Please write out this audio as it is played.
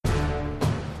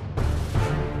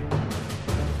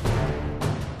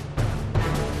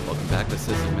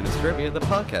Sysadministrivia, the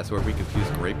podcast where we confuse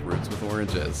grapefruits with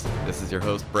oranges. This is your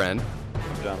host, Bren.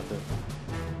 I'm Jonathan.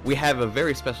 We have a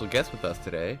very special guest with us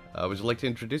today. Would you like to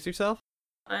introduce yourself?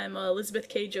 I'm Elizabeth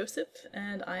K. Joseph,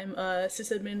 and I'm a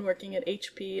sysadmin working at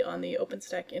HP on the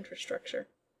OpenStack infrastructure.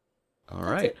 All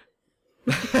right.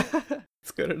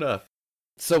 It's good enough.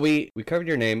 So we covered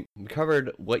your name, we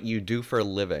covered what you do for a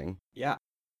living. Yeah.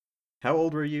 How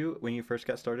old were you when you first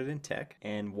got started in tech,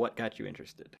 and what got you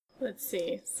interested? Let's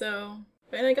see.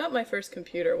 I got my first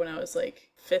computer when I was like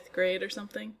 5th grade or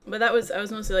something. But I was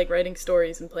mostly like writing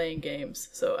stories and playing games.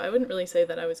 So I wouldn't really say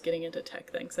that I was getting into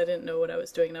tech things. I didn't know what I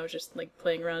was doing, and I was just like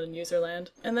playing around in Userland.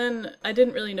 And then I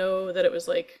didn't really know that it was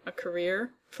like a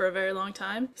career for a very long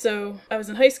time. So I was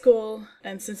in high school,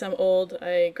 and since I'm old,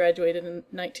 I graduated in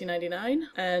 1999,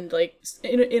 and like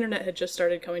internet had just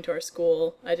started coming to our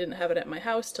school. I didn't have it at my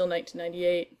house till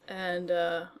 1998,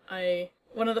 and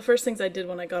one of the first things I did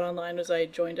when I got online was I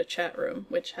joined a chat room,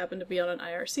 which happened to be on an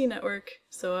IRC network.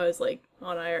 So I was like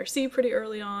on IRC pretty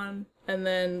early on, and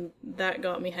then that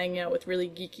got me hanging out with really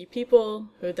geeky people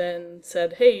who then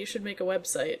said, hey, you should make a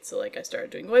website. So like I started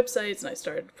doing websites and I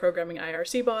started programming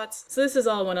IRC bots. So this is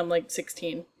all when I'm like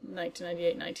 16,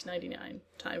 1998, 1999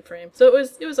 time frame. So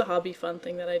it was a hobby fun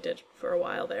thing that I did for a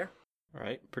while there. All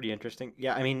right, pretty interesting.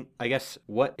 Yeah, I mean, I guess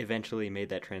what eventually made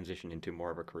that transition into more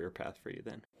of a career path for you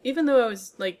then? Even though I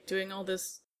was like doing all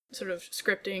this sort of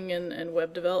scripting and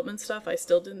web development stuff, I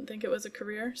still didn't think it was a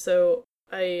career. So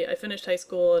I finished high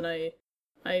school and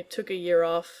I took a year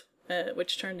off,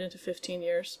 which turned into 15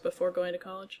 years before going to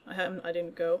college. I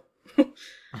didn't go.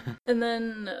 And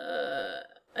then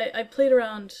I played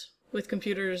around with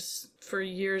computers for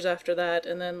years after that,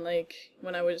 and then like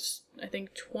when I was, I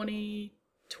think,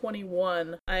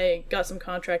 21, I got some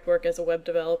contract work as a web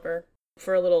developer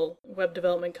for a little web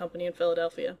development company in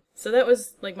Philadelphia. So that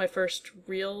was like my first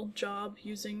real job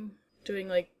doing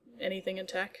like anything in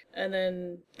tech. And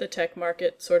then the tech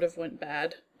market sort of went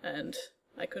bad and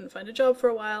I couldn't find a job for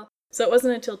a while. So it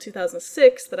wasn't until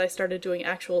 2006 that I started doing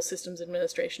actual systems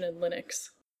administration in Linux.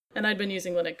 And I'd been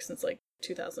using Linux since like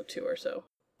 2002 or so.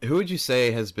 Who would you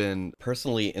say has been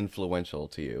personally influential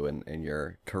to you in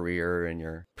your career and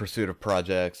your pursuit of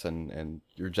projects and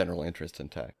your general interest in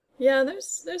tech? Yeah,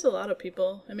 there's a lot of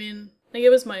people. I mean, like it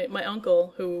was my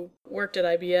uncle who worked at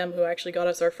IBM who actually got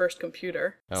us our first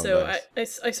computer. Oh, so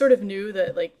nice. I sort of knew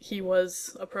that like he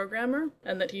was a programmer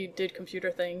and that he did computer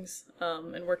things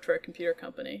and worked for a computer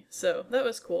company. So that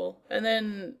was cool. And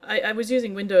then I was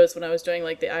using Windows when I was doing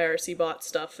like the IRC bot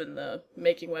stuff and the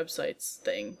making websites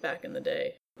thing back in the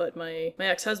day. But my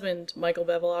ex-husband, Michael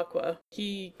Bevilacqua,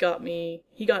 he got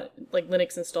like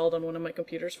Linux installed on one of my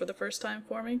computers for the first time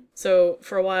for me. So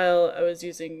for a while I was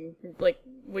using like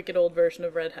wicked old version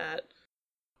of Red Hat.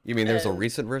 You mean there's a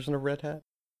recent version of Red Hat?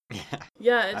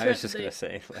 Yeah, I was just going to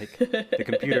say, like, the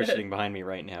computer sitting behind me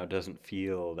right now doesn't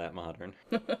feel that modern.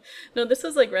 No, this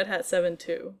was like Red Hat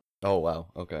 7.2. Oh, wow.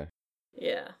 Okay.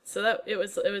 Yeah, so it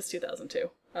was 2002.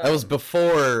 That was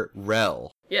before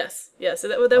RHEL. Yes. So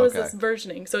that was Okay. this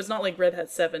versioning. So it's not like Red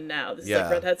Hat 7 now. This is Yeah.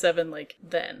 like Red Hat 7 like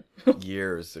then.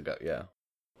 Years ago, yeah.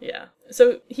 Yeah.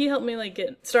 So he helped me like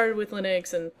get started with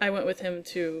Linux, and I went with him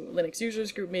to Linux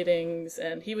users group meetings,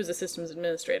 and he was a systems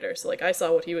administrator. So like I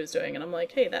saw what he was doing and I'm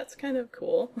like, hey, that's kind of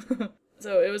cool.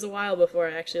 So it was a while before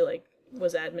I actually like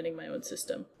was adminning my own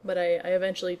system. But I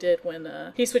eventually did when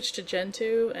he switched to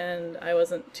Gentoo and I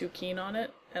wasn't too keen on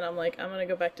it. And I'm like, I'm going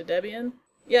to go back to Debian.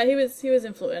 Yeah, he was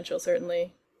influential,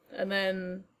 certainly. And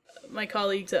then my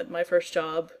colleagues at my first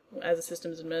job as a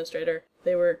systems administrator,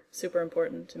 they were super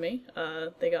important to me.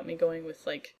 They got me going with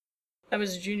like, I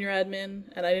was a junior admin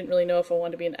and I didn't really know if I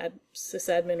wanted to be an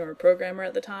sysadmin or a programmer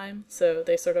at the time. So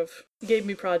they sort of gave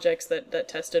me projects that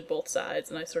tested both sides,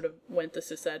 and I sort of went the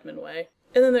sysadmin way.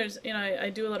 And then there's, I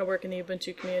do a lot of work in the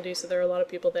Ubuntu community, so there are a lot of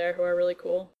people there who are really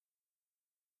cool.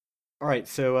 All right,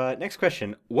 so next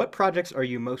question. What projects are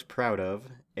you most proud of?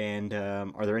 And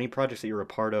are there any projects that you're a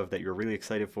part of that you're really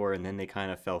excited for and then they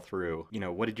kind of fell through?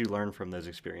 What did you learn from those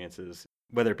experiences?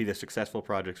 Whether it be the successful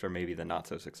projects or maybe the not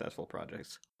so successful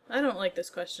projects. I don't like this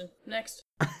question. Next.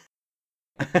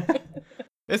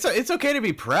 It's okay to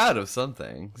be proud of some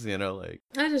things, like...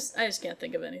 I just can't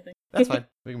think of anything. That's fine.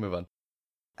 We can move on.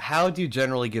 How do you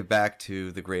generally give back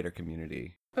to the greater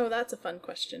community? Oh, that's a fun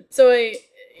question. So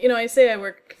I say I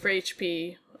work for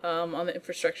HP on the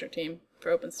infrastructure team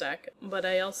for OpenStack, but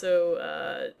I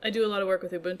also I do a lot of work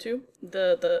with Ubuntu,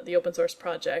 the open source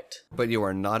project. But you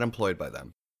are not employed by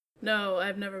them? No,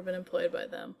 I've never been employed by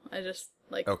them. I just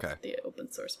like Okay. the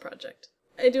open source project.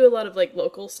 I do a lot of like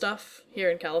local stuff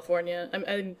here in California.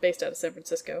 I'm based out of San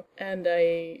Francisco, and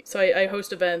I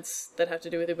host events that have to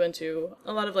do with Ubuntu.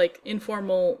 A lot of like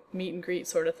informal meet and greet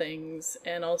sort of things,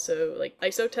 and also like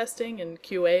ISO testing and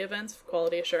QA events for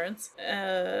quality assurance.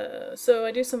 So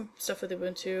I do some stuff with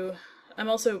Ubuntu. I'm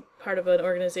also part of an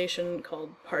organization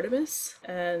called Partimus,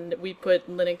 and we put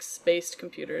Linux-based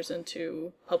computers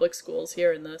into public schools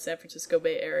here in the San Francisco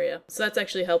Bay Area. So that's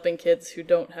actually helping kids who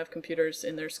don't have computers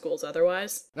in their schools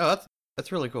otherwise. No,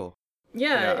 that's really cool.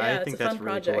 Yeah, I it's think a that's fun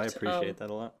really project. cool. I appreciate that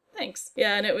a lot. Thanks.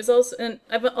 Yeah, and it was also, and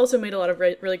I've also made a lot of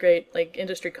really great like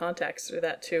industry contacts through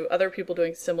that too. Other people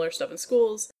doing similar stuff in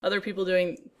schools, other people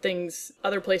doing things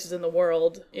other places in the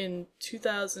world. In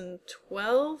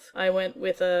 2012, I went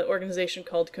with an organization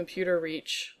called Computer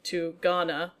Reach to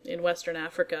Ghana in Western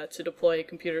Africa to deploy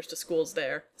computers to schools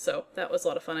there. So that was a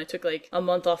lot of fun. I took like a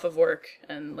month off of work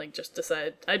and like just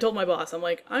decided, I told my boss, I'm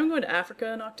like, I'm going to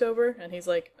Africa in October, and he's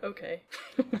like, okay.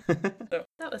 So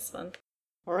that was fun.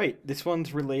 All right, this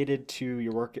one's related to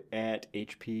your work at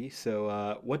HP.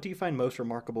 So what do you find most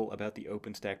remarkable about the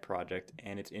OpenStack project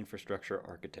and its infrastructure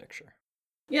architecture?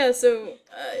 Yeah, so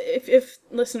if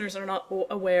listeners are not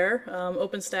aware,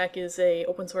 OpenStack is a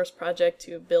open source project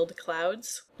to build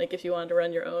clouds. Like if you wanted to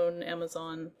run your own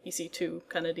Amazon EC2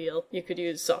 kind of deal, you could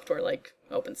use software like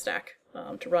OpenStack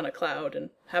to run a cloud and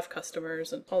have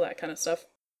customers and all that kind of stuff.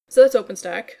 So that's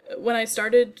OpenStack. When I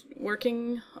started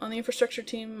working on the infrastructure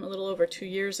team a little over 2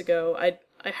 years ago, I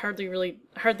hardly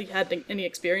had any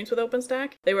experience with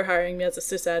OpenStack. They were hiring me as a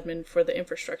sysadmin for the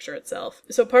infrastructure itself.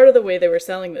 So part of the way they were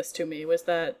selling this to me was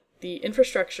that the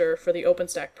infrastructure for the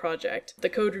OpenStack project, the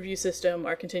code review system,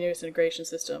 our continuous integration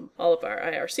system, all of our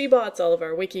IRC bots, all of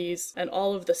our wikis, and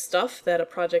all of the stuff that a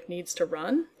project needs to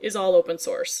run is all open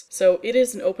source. So it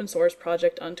is an open source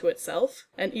project unto itself.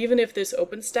 And even if this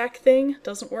OpenStack thing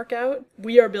doesn't work out,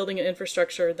 we are building an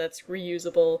infrastructure that's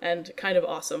reusable and kind of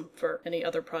awesome for any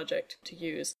other project to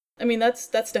use. I mean, that's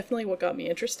definitely what got me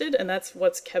interested, and that's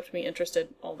what's kept me interested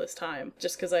all this time.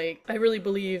 Just because I really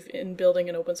believe in building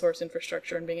an open source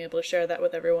infrastructure and being able to share that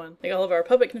with everyone. Like, all of our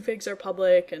public configs are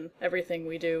public, and everything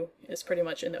we do is pretty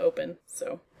much in the open.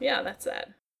 So, yeah, that's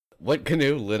that. What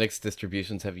GNU Linux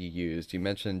distributions have you used? You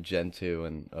mentioned Gentoo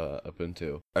and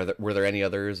Ubuntu. Were there any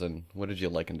others, and what did you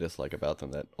like and dislike about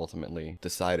them that ultimately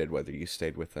decided whether you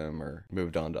stayed with them or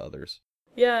moved on to others?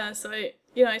 Yeah, so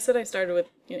I said I started with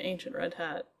Ancient Red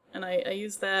Hat. And I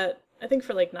used that, I think,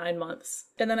 for like 9 months.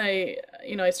 And then I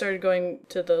started going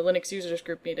to the Linux users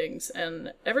group meetings,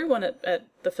 and everyone at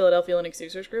the Philadelphia Linux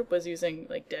users group was using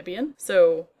like Debian.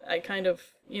 So I kind of,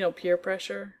 peer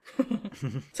pressure.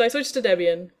 So I switched to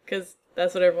Debian because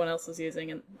that's what everyone else was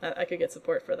using, and I could get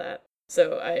support for that.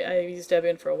 So I used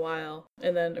Debian for a while.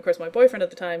 And then, of course, my boyfriend at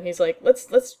the time, he's like,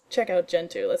 let's check out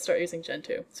Gentoo. Let's start using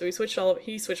Gentoo. So he switched all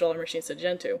our machines to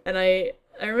Gentoo. And I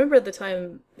remember at the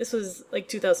time, this was like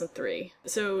 2003.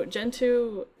 So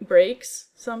Gentoo breaks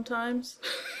sometimes.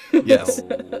 Yes.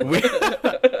 No,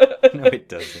 it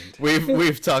doesn't.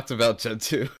 We've talked about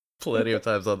Gentoo plenty of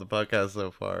times on the podcast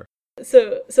so far.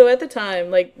 So at the time,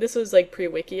 like, this was like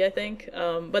pre-wiki, I think,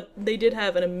 but they did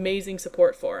have an amazing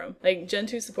support forum. Like,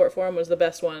 Gentoo support forum was the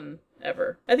best one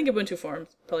ever. I think Ubuntu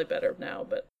forum's probably better now,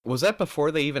 but... Was that before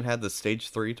they even had the Stage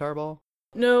 3 tarball?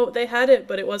 No, they had it,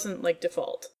 but it wasn't, like,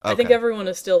 default. Okay. I think everyone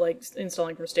is still, like,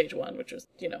 installing from Stage 1, which was,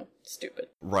 stupid.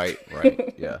 Right,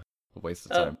 yeah. A waste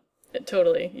of time.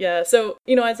 Totally, yeah. So,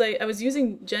 as I was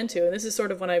using Gentoo, and this is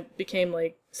sort of when I became,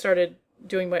 like, started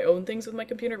doing my own things with my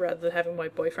computer rather than having my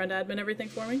boyfriend admin everything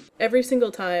for me. Every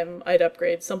single time I'd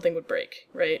upgrade, something would break,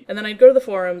 right? And then I'd go to the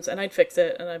forums and I'd fix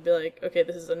it, and I'd be like, okay,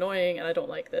 this is annoying and I don't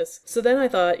like this. So then I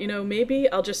thought, maybe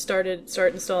I'll just start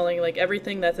installing like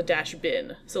everything that's a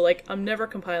 -bin. So like I'm never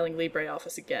compiling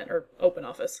LibreOffice again, or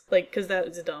OpenOffice, like, because that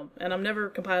is dumb. And I'm never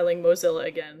compiling Mozilla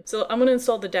again. So I'm going to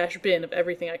install the -bin of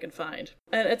everything I can find.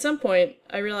 And at some point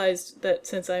I realized that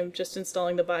since I'm just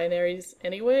installing the binaries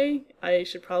anyway, I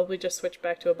should probably just switch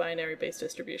back to a binary-based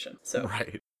distribution. So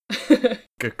right.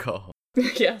 Good call.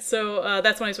 Yeah, so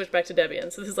that's when I switched back to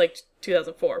Debian. So this is like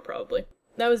 2004 probably.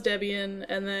 That was Debian,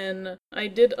 and then I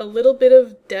did a little bit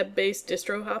of Deb-based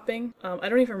distro hopping. I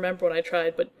don't even remember what I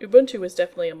tried, but Ubuntu was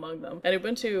definitely among them. And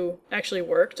Ubuntu actually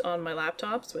worked on my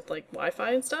laptops with like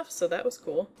Wi-Fi and stuff, so that was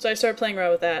cool. So I started playing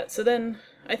around with that. So then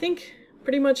I think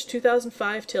pretty much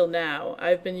 2005 till now,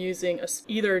 I've been using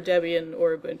either Debian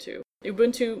or Ubuntu.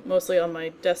 Ubuntu mostly on my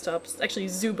desktops, actually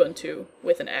Xubuntu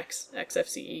with an X,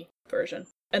 XFCE version.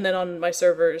 And then on my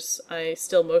servers, I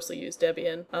still mostly use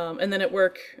Debian. And then at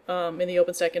work, in the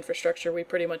OpenStack infrastructure, we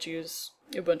pretty much use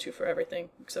Ubuntu for everything,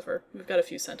 except for we've got a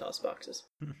few CentOS boxes.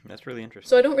 That's really interesting.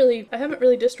 So I haven't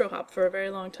really distro hopped for a very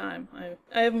long time.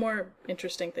 I have more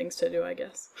interesting things to do, I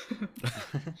guess.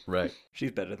 Right.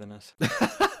 She's better than us.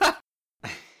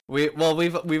 We've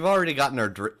already gotten our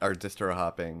distro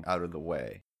hopping out of the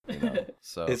way,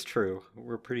 so It's true.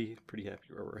 We're pretty happy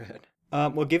where we're at.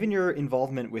 Well, given your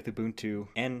involvement with Ubuntu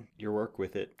and your work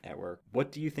with it at work, what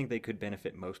do you think they could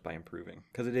benefit most by improving?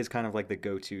 Because it is kind of like the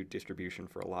go-to distribution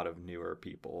for a lot of newer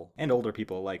people and older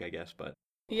people alike, I guess. But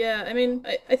Yeah, I mean,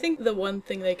 I think the one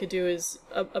thing they could do is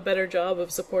a better job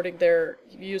of supporting their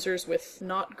users with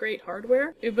not great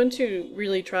hardware. Ubuntu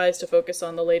really tries to focus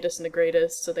on the latest and the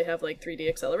greatest, so they have like 3D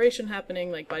acceleration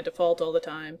happening like by default all the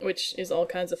time, which is all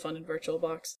kinds of fun in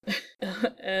VirtualBox.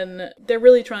 And they're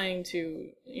really trying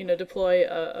to, deploy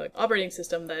a operating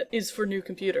system that is for new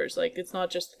computers. Like, it's not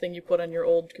just the thing you put on your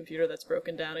old computer that's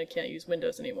broken down and can't use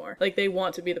Windows anymore. Like, they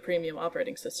want to be the premium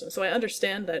operating system. So I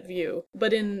understand that view.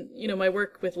 But in, my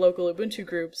work with local Ubuntu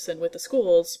groups and with the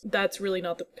schools, that's really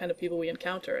not the kind of people we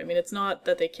encounter. I mean, it's not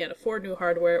that they can't afford new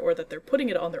hardware or that they're putting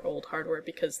it on their old hardware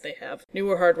because they have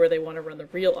newer hardware they want to run the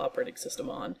real operating system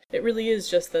on. It really is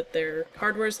just that their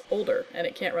hardware's older and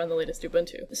it can't run the latest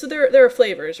Ubuntu. So there are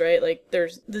flavors, right? Like,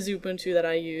 there's the Xubuntu that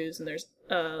I use, and there's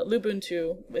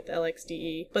Lubuntu with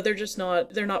LXDE, but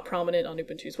they're not prominent on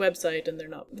Ubuntu's website, and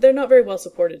they're not very well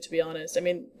supported, to be honest. I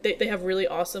mean, they have really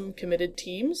awesome committed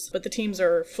teams, but the teams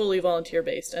are fully volunteer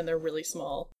based and they're really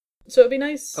small. So it'd be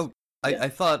nice. Oh, I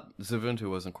thought Xubuntu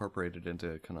was incorporated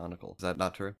into Canonical. Is that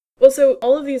not true? Well, so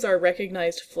all of these are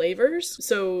recognized flavors.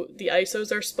 So the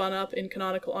ISOs are spun up in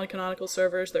on Canonical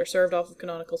servers. They're served off of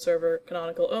Canonical server.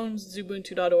 Canonical owns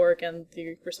Xubuntu.org and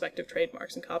the respective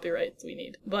trademarks and copyrights we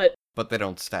need. But they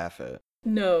don't staff it.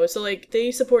 No, so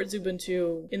they support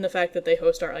Xubuntu in the fact that they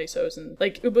host our ISOs, and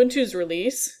Ubuntu's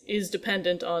release is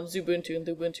dependent on Xubuntu and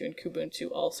Lubuntu and Kubuntu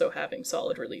also having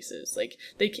solid releases.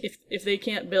 If they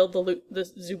can't build the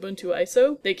Xubuntu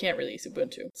ISO, they can't release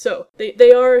Ubuntu. So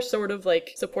they are sort of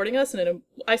supporting us, and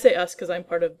I say us because I'm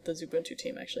part of the Xubuntu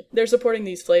team actually. They're supporting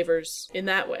these flavors in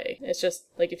that way. It's just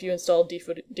if you install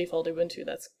default Ubuntu,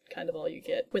 that's kind of all you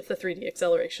get with the 3D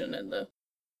acceleration and the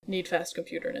need fast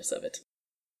computerness of it.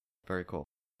 Very cool.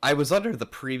 I was under the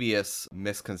previous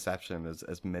misconception,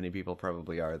 as many people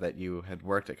probably are, that you had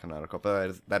worked at Canonical,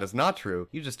 but that is not true.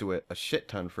 You just do a shit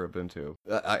ton for Ubuntu.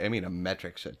 I mean, a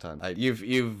metric shit ton.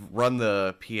 You've run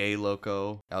the PA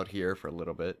loco out here for a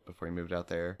little bit before you moved out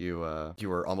there. You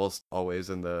were almost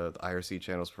always in the IRC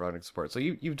channels providing support. So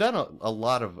you've done a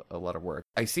lot of work.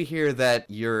 I see here that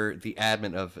you're the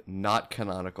admin of Not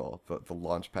Canonical, the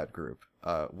Launchpad group.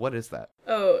 What is that?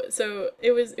 Oh, so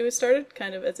it was started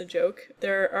kind of as a joke.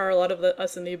 There are a lot of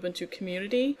us in the Ubuntu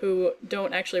community who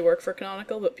don't actually work for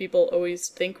Canonical, but people always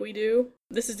think we do.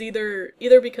 This is either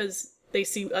because they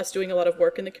see us doing a lot of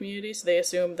work in the community, so they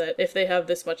assume that if they have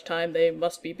this much time, they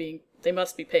must be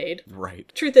paid. Right.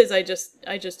 Truth is, I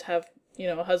just have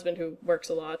a husband who works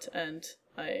a lot, and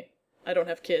I don't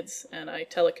have kids, and I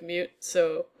telecommute,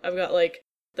 so I've got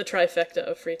the trifecta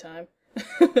of free time.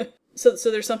 So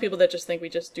there's some people that just think we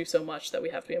just do so much that we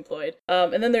have to be employed.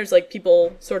 And then there's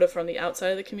people sort of from the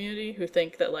outside of the community who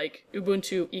think that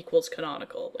Ubuntu equals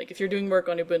Canonical. If you're doing work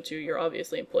on Ubuntu, you're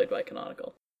obviously employed by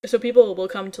Canonical. So people will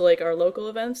come to our local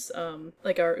events, our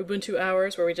Ubuntu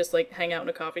hours where we just hang out in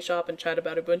a coffee shop and chat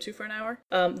about Ubuntu for an hour.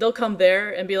 They'll come there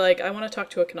and be like, I want to talk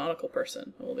to a Canonical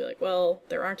person. And we'll be like, well,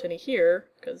 there aren't any here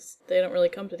because they don't really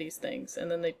come to these things. And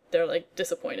then they're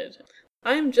disappointed.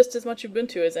 I'm just as much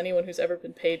Ubuntu as anyone who's ever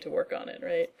been paid to work on it,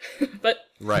 right? But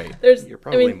right, you're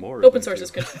probably more open Ubuntu. Source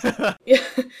is yeah.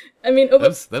 I mean,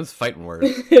 them's fighting words.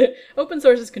 Open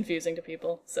source is confusing to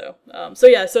people. So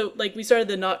we started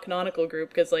the Not Canonical group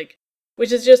because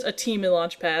which is just a team in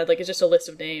Launchpad. It's just a list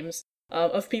of names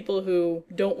of people who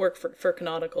don't work for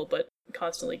Canonical but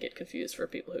constantly get confused for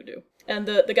people who do. And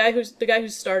the guy who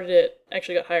started it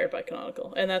actually got hired by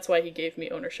Canonical, and that's why he gave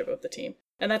me ownership of the team.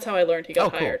 And that's how I learned he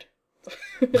got hired.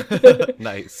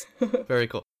 Nice. Very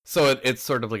cool. So it's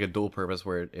sort of like a dual purpose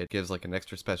where it gives an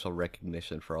extra special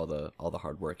recognition for all the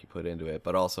hard work you put into it,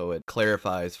 but also it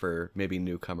clarifies for maybe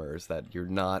newcomers that you're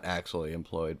not actually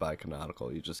employed by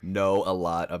Canonical. You just know a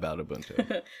lot about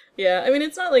Ubuntu. Yeah, I mean,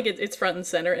 it's not it's front and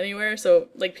center anywhere, so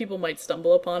people might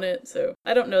stumble upon it. So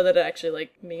I don't know that it actually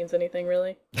means anything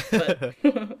really, but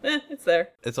it's there.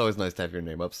 It's always nice to have your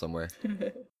name up somewhere.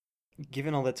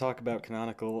 Given all that talk about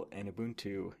Canonical and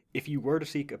Ubuntu, if you were to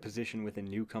seek a position with a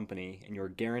new company and you're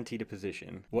guaranteed a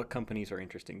position, what companies are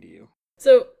interesting to you?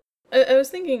 So I was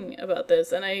thinking about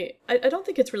this, and I don't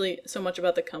think it's really so much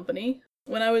about the company.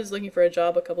 When I was looking for a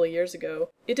job a couple of years ago,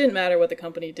 it didn't matter what the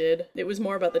company did. It was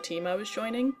more about the team I was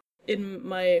joining. In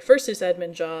my first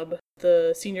sysadmin job,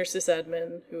 the senior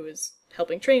sysadmin who was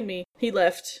helping train me, he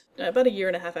left about a year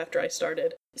and a half after I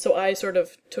started. So I sort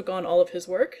of took on all of his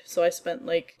work. So I spent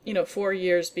 4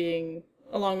 years being,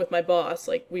 along with my boss,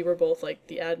 like we were both like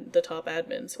the top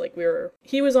admins. Like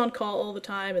he was on call all the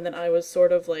time, and then I was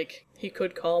sort of like, he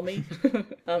could call me. It's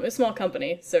a small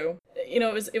company, so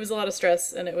it was a lot of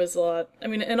stress, and it was a lot. I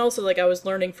mean, and also like I was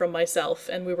learning from myself,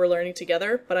 and we were learning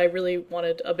together. But I really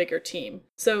wanted a bigger team.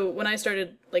 So when I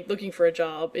started like looking for a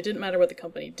job, it didn't matter what the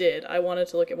company did. I wanted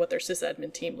to look at what their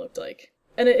sysadmin team looked like.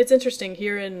 And it's interesting,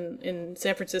 here in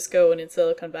San Francisco and in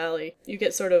Silicon Valley, you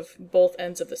get sort of both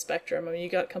ends of the spectrum. I mean, you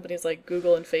got companies like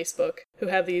Google and Facebook who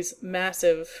have these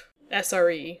massive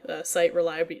SRE, site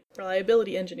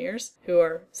reliability engineers, who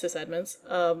are sysadmins,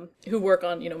 who work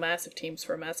on, massive teams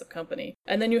for a massive company.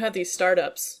 And then you have these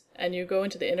startups, and you go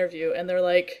into the interview, and they're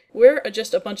like, we're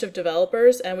just a bunch of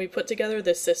developers, and we put together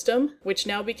this system, which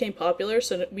now became popular,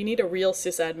 so we need a real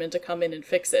sysadmin to come in and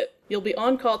fix it. You'll be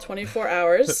on call 24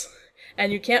 hours.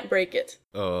 And you can't break it.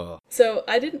 Oh. So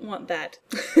I didn't want that.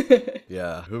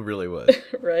 Yeah, who really would?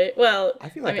 Right? Well, I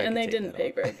feel like I and could they take didn't that pay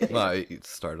on. very good. Well,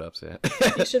 startups, yeah.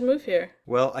 You should move here.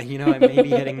 Well, I may be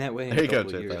heading that way in There a you go,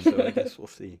 couple of years, Chip. so I guess we'll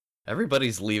see.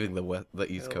 Everybody's leaving the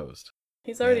East Oh. Coast.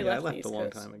 He's already Yeah, left I left the East a long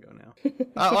Coast. time ago now.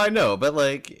 Oh, I know, but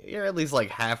like you're at least like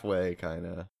halfway, kind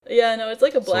of. Yeah, no, it's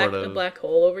like a Sort of. black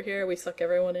hole over here. We suck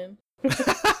everyone in.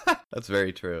 That's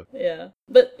very true. Yeah.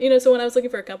 But, so when I was looking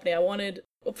for a company, I wanted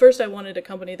a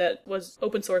company that was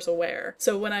open source aware.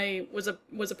 So when I was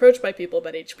approached by people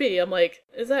about HP, I'm like,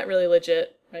 is that really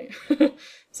legit? Right.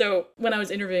 So when I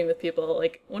was interviewing with people,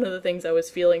 like one of the things I was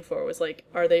feeling for was like,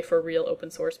 are they for real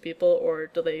open source people, or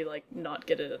do they like not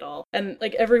get it at all? And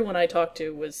like everyone I talked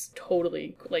to was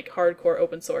totally like hardcore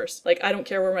open source. Like, I don't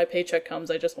care where my paycheck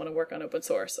comes, I just want to work on open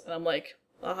source. And I'm like,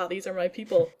 these are my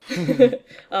people.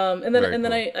 And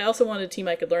then I also wanted a team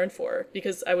I could learn for,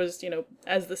 because I was,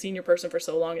 as the senior person for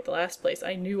so long at the last place,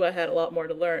 I knew I had a lot more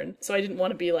to learn. So I didn't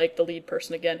want to be like the lead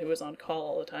person again who was on call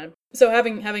all the time. So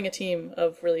having a team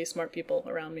of really smart people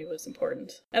around me was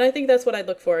important. And I think that's what I'd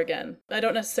look for again. I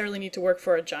don't necessarily need to work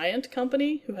for a giant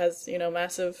company who has,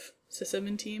 massive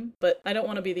sysadmin team, but I don't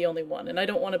want to be the only one, and I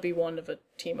don't want to be one of a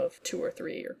team of 2 or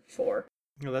 3 or 4.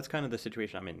 That's kind of the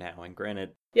situation I'm in now, and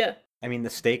granted, Yeah. I mean,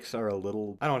 the stakes are a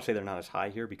little, I don't want to say they're not as high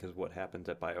here, because what happens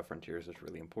at BioFrontiers is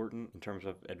really important in terms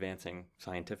of advancing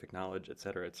scientific knowledge, et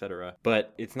cetera,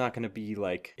 but it's not going to be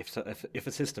like, if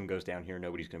a system goes down here,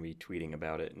 nobody's going to be tweeting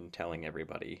about it and telling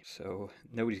everybody, so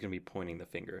nobody's going to be pointing the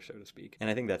finger, so to speak,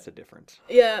 and I think that's the difference.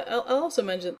 Yeah, I'll also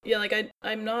mention,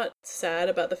 I'm not sad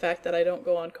about the fact that I don't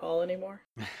go on call anymore.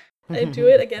 I'd do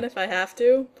it again if I have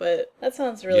to, but that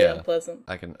sounds really unpleasant.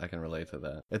 I can relate to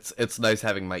that. It's nice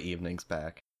having my evenings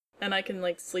back. And I can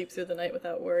like sleep through the night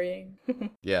without worrying.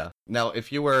 Yeah. Now,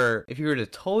 if you were to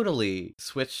totally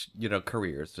switch,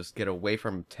 careers, just get away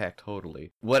from tech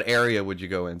totally, what area would you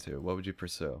go into? What would you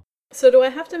pursue? So do I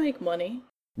have to make money?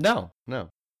 No.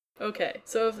 Okay,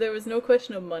 so if there was no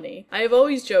question of money, I have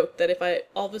always joked that if I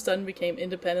all of a sudden became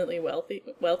independently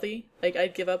wealthy, like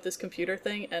I'd give up this computer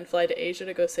thing and fly to Asia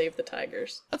to go save the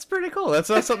tigers. That's pretty cool. That's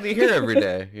not something you hear every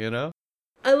day,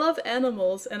 I love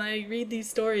animals, and I read these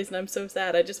stories, and I'm so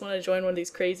sad. I just want to join one of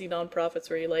these crazy nonprofits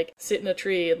where you, like, sit in a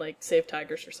tree and, like, save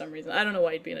tigers for some reason. I don't know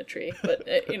why you'd be in a tree, but,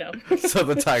 So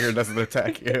the tiger doesn't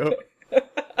attack you.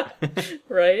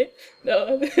 Right?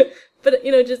 No. But,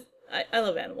 I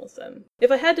love animals, and if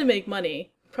I had to make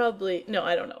money, probably, no,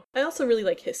 I don't know. I also really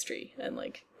like history and,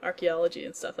 like, archaeology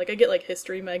and stuff. Like, I get, like,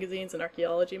 history magazines and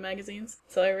archaeology magazines,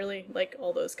 so I really like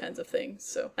all those kinds of things.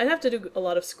 So I'd have to do a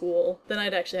lot of school. Then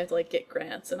I'd actually have to, like, get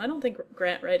grants, and I don't think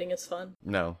grant writing is fun.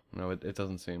 No, it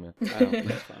doesn't seem it. I don't think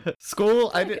that's fun. School,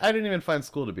 I didn't even find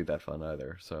school to be that fun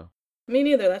either, so. Me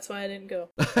neither, that's why I didn't go.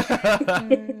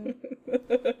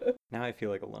 Now I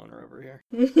feel like a loner over here.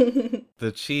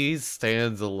 The cheese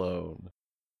stands alone.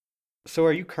 So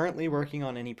are you currently working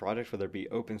on any projects, whether it be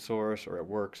open source or at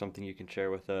work, something you can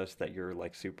share with us that you're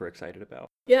like super excited about?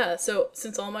 Yeah, so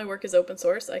since all my work is open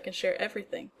source, I can share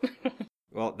everything.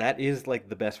 Well, that is like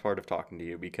the best part of talking to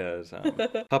you, because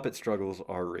Puppet struggles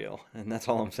are real, and that's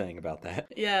all I'm saying about that.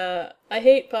 Yeah, I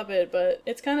hate Puppet, but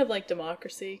it's kind of like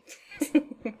democracy.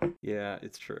 Yeah,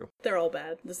 it's true. They're all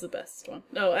bad. This is the best one.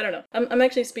 No, I don't know. I'm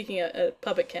actually speaking at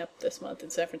Puppet Camp this month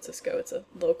in San Francisco. It's a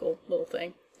local little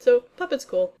thing. So Puppet's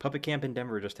cool. Puppet Camp in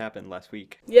Denver just happened last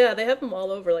week. Yeah, they have them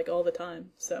all over, like, all the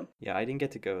time. So, Yeah, I didn't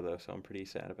get to go though, so I'm pretty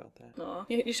sad about that. aw.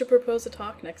 You should propose a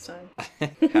talk next time.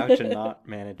 How to not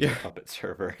manage a Yeah. Puppet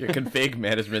server. Your config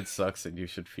management sucks and you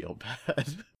should feel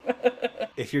bad.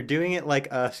 If you're doing it like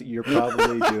us, you're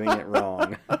probably doing it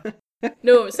wrong.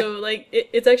 No, so like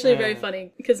it's actually very Uh.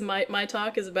 funny because my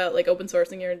talk is about like open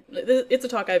sourcing your. It's a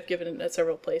talk I've given at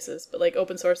several places, but like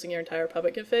open sourcing your entire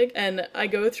Puppet config, and I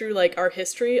go through like our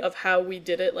history of how we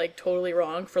did it like totally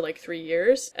wrong for like 3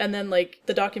 years, and then like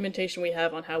the documentation we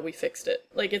have on how we fixed it.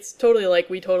 Like it's totally like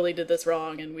we totally did this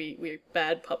wrong and we're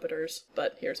bad puppeters,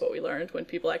 but here's what we learned when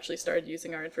people actually started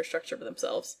using our infrastructure for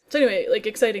themselves. So anyway, like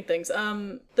exciting things.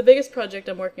 The biggest project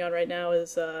I'm working on right now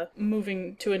is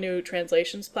moving to a new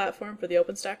translations platform for the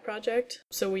OpenStack project.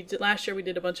 So last year we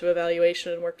did a bunch of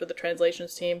evaluation and worked with the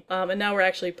translations team, and now we're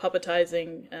actually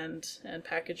puppetizing and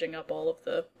packaging up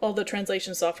all the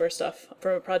translation software stuff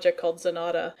from a project called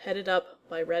Zanata, headed up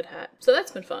by Red Hat. So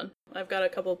that's been fun. I've got a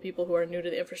couple of people who are new to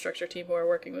the infrastructure team who are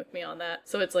working with me on that.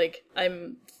 So it's like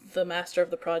I'm the master of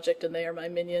the project and they are my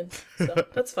minions. So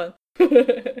that's fun.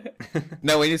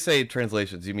 Now, when you say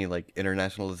translations, you mean like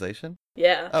internationalization?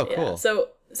 Yeah. Oh, yeah. cool. So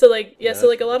like Yeah, so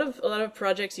like a lot of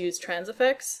projects use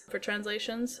Transifex for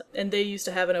translations, and they used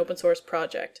to have an open source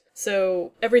project.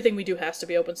 So everything we do has to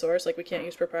be open source. Like we can't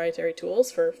use proprietary tools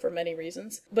for many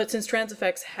reasons. But since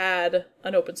Transifex had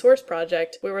an open source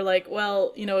project, we were like,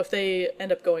 well, you know, if they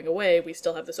end up going away, we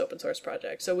still have this open source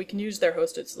project, so we can use their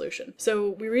hosted solution.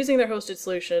 So we were using their hosted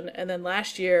solution, and then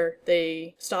last year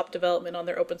they stopped development on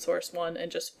their open source one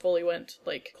and just fully went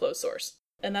like closed source.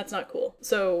 And that's not cool.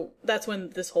 So that's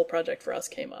when this whole project for us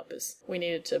came up, is we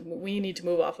need to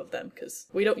move off of them because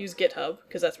we don't use GitHub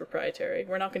because that's proprietary.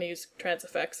 We're not going to use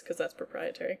Transifex because that's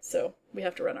proprietary. So we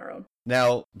have to run our own.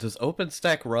 Now, does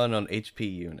OpenStack run on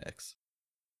HP Unix?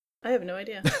 I have no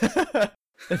idea.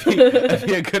 That'd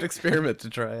be a good experiment to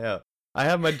try out. I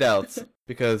have my doubts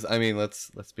because I mean,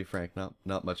 let's be frank,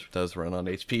 not much does run on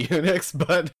HP Unix,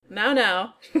 but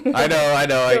now. I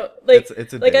know. So, like,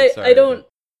 it's a like dig, I sorry, don't.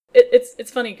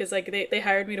 It's funny because like they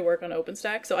hired me to work on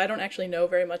OpenStack, so I don't actually know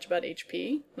very much about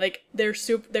HP. Like they're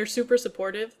super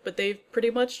supportive, but they've pretty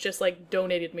much just like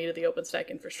donated me to the OpenStack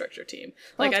infrastructure team.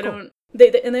 Like that's I cool. don't.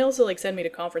 They also like send me to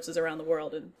conferences around the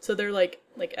world, and so they're like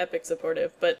epic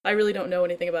supportive. But I really don't know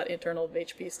anything about internal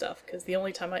HP stuff because the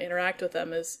only time I interact with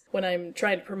them is when I'm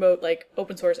trying to promote like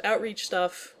open source outreach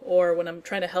stuff, or when I'm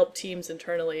trying to help teams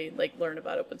internally like learn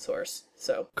about open source.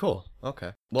 So Cool.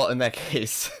 Okay. Well, in that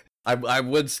case, I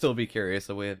would still be curious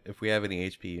if we have any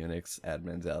HP Unix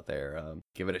admins out there.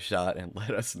 Give it a shot and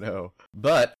let us know.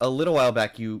 But a little while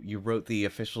back, you wrote you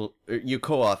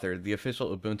co-authored the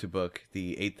official Ubuntu book,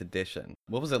 the 8th edition.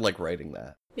 What was it like writing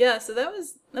that? yeah, so that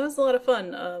was a lot of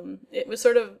fun. It was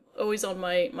sort of always on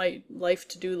my life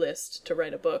to-do list to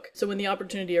write a book. So when the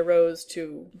opportunity arose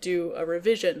to do a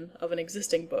revision of an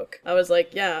existing book, I was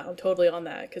like, yeah, I'm totally on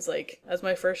that. Because like, as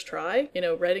my first try, you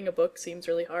know, writing a book seems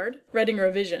really hard. Writing a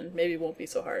revision maybe won't be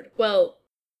so hard. Well,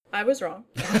 I was wrong.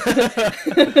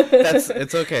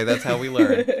 It's okay. That's how we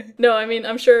learn. No, I mean,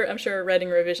 I'm sure writing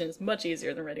a revision is much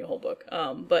easier than writing a whole book.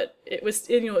 But it was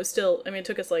still, I mean, it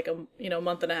took us like a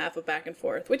month and a half of back and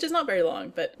forth, which is not very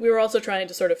long, but we were also trying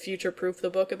to sort of future-proof the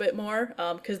book a bit more,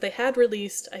 because they had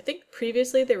released, I think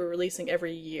previously they were releasing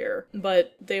every year,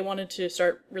 but they wanted to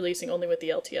start releasing only with the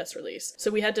LTS release. So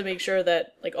we had to make sure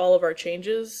that like all of our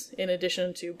changes, in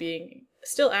addition to being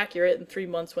still accurate in 3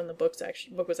 months when the book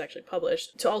was actually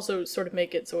published, to also sort of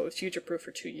make it so it was future-proof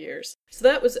for 2 years. So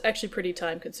that was actually pretty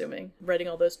time-consuming, writing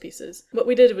all those pieces. What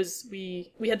we did was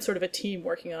we had sort of a team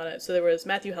working on it. So there was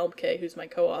Matthew Helmke, who's my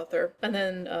co-author, and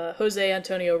then Jose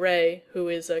Antonio Rey, who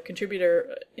is a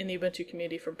contributor in the Ubuntu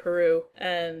community from Peru,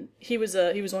 and he was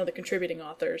one of the contributing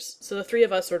authors. So the three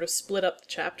of us sort of split up the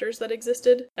chapters that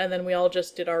existed, and then we all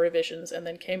just did our revisions and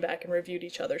then came back and reviewed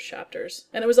each other's chapters.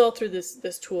 And it was all through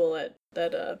this tool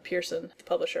that Pearson, the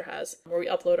publisher, has, where we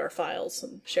upload our files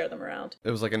and share them around.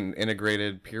 It was like an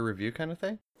integrated peer review kind of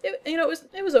thing?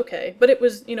 It was okay, but it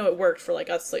was, it worked for like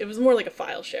us. Like, it was more like a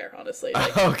file share, honestly.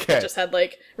 Like, Okay. It just had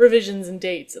like revisions and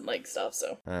dates and like stuff.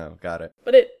 So, Oh, got it.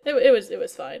 but it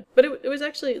was fine. But it was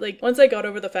actually like, once I got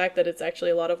over the fact that it's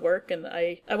actually a lot of work, and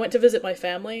I went to visit my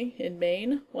family in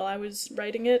Maine while I was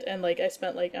writing it, and like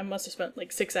I must have spent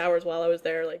like 6 hours while I was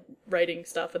there like writing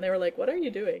stuff, and they were like, "What are you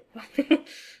doing?"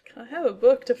 I have a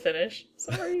book to finish.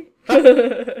 Sorry.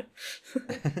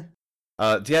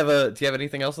 Do you have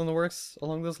anything else in the works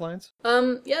along those lines?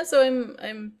 Yeah, so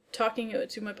I'm talking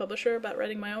to my publisher about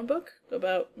writing my own book,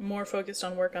 about more focused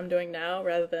on work I'm doing now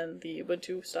rather than the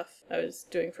Ubuntu stuff I was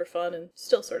doing for fun and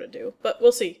still sort of do. But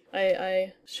we'll see.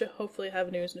 I should hopefully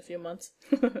have news in a few months.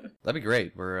 That'd be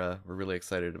great. We're really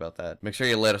excited about that. Make sure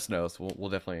you let us know, so we'll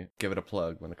definitely give it a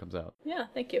plug when it comes out. Yeah,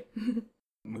 thank you.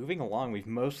 Moving along, we've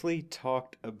mostly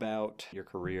talked about your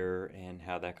career and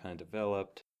how that kind of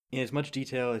developed. In as much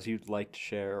detail as you'd like to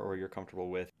share or you're comfortable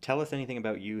with, tell us anything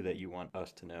about you that you want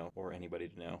us to know or anybody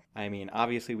to know. I mean,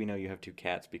 obviously we know you have 2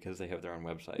 cats because they have their own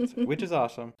websites, which is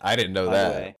awesome. I didn't know By the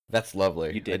that. way. That's lovely.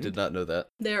 You I didn't? did not know that.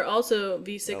 They're also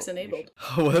V6 Oh, you enabled.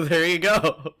 Oh, well, there you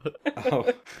go.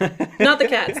 Oh. Not the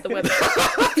cats, the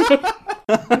website.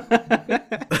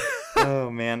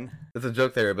 Oh, man. There's a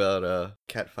joke there about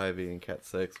Cat 5e and Cat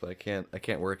 6, but I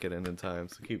can't work it in time,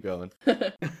 so keep going.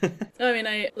 I mean,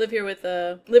 I live here in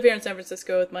San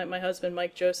Francisco with my husband,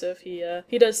 Mike Joseph.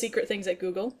 He does secret things at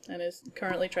Google and is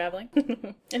currently traveling.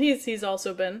 And he's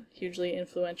also been hugely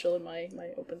influential in my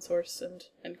open source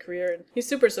and career, and he's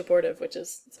super supportive,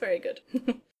 it's very good.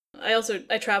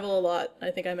 I travel a lot.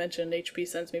 I think I mentioned HP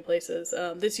sends me places.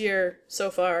 This year, so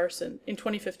far, in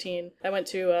 2015, I went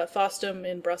to FOSDEM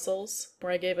in Brussels,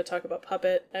 where I gave a talk about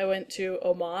Puppet. I went to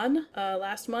Oman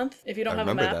last month. If you don't I have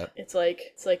a remember map, that. it's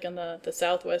like on the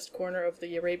southwest corner of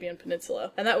the Arabian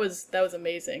Peninsula, and that was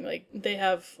amazing. Like, they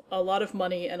have a lot of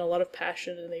money and a lot of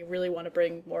passion, and they really want to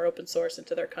bring more open source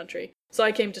into their country. So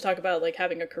I came to talk about like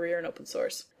having a career in open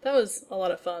source. That was a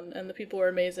lot of fun, and the people were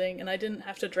amazing, and I didn't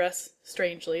have to dress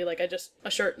strangely. Like,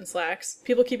 a shirt and slacks.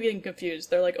 People keep getting confused.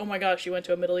 They're like, "Oh my gosh, you went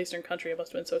to a Middle Eastern country. It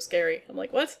must have been so scary." I'm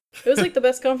like, "What?" It was like the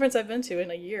best conference I've been to in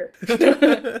a year.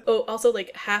 Oh, also,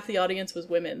 like, half the audience was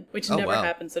women, which Oh, never wow.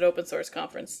 happens at open source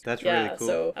conference. That's yeah, really cool.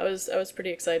 So I was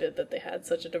pretty excited that they had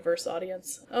such a diverse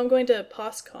audience. I'm going to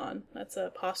POSCon. That's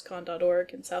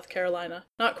POSCon.org in South Carolina.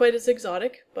 Not quite as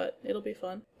exotic, but it'll be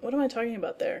fun. What am I talking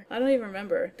about there? I don't even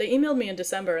remember. They emailed me in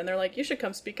December and they're like, "You should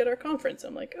come speak at our conference."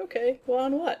 I'm like, "Okay, well,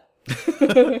 on what?"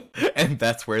 And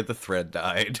that's where the thread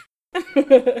died.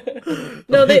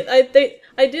 No,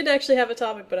 I did actually have a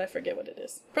topic, but I forget what it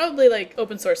is. Probably like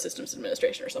open source systems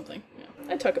administration or something.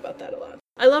 Yeah, I talk about that a lot.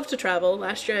 I love to travel.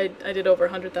 Last year I did over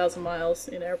 100,000 miles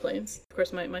in airplanes. Of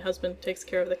course, my husband takes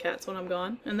care of the cats when I'm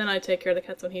gone, and then I take care of the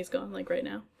cats when he's gone, like right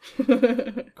now.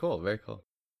 Cool, very cool.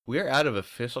 We are out of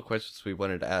official questions we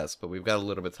wanted to ask, but we've got a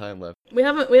little bit of time left. We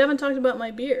haven't talked about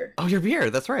my beer. Oh, your beer,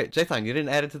 that's right. Jathan, you didn't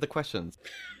add it to the questions.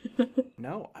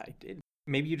 No, I did.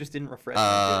 Maybe you just didn't refresh.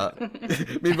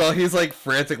 me. Meanwhile, he's like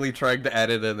frantically trying to add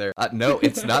it in there. No,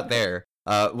 it's not there.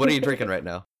 What are you drinking right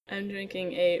now? I'm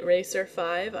drinking a Racer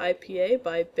 5 IPA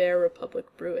by Bear Republic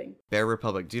Brewing. Bear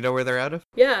Republic. Do you know where they're out of?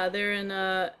 Yeah, they're in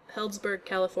Healdsburg,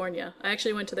 California. I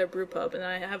actually went to their brew pub,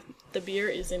 and the beer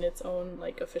is in its own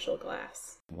like official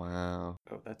glass. Wow.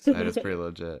 Oh, that's That is pretty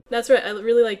legit. That's right. I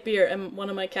really like beer, and one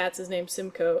of my cats is named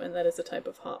Simcoe, and that is a type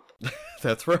of hop.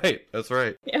 That's right. That's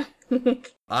right. Yeah.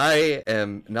 I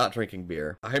am not drinking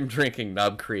beer. I'm drinking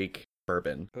Knob Creek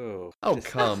bourbon. Oh. Oh, just-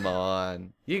 come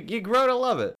on. You grow to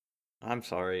love it. I'm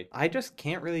sorry. I just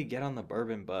can't really get on the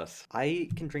bourbon bus. I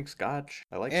can drink scotch.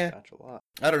 I like scotch a lot.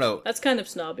 I don't know. That's kind of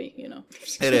snobby, you know.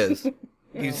 It is. Well,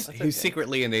 He's that's okay.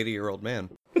 secretly an 80-year-old man.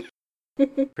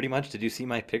 Pretty much. Did you see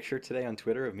my picture today on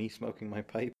Twitter of me smoking my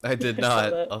pipe? I did I saw not.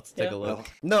 that. I'll have to take Yeah. a look. Well.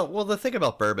 No, well, the thing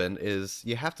about bourbon is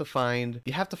you have to find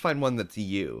one that's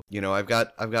you. You know, I've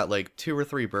got like 2 or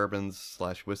 3 bourbons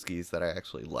 / whiskeys that I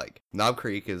actually like. Knob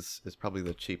Creek is probably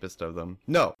the cheapest of them.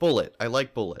 No, Bullet. I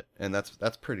like Bullet, and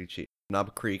that's pretty cheap.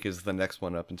 Knob Creek is the next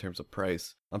one up in terms of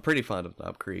price. I'm pretty fond of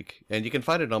Knob Creek, and you can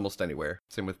find it almost anywhere.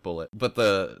 Same with Bullet. But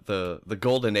the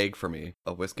golden egg for me,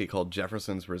 a whiskey called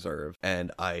Jefferson's Reserve,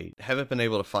 and I haven't been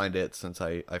able to find it since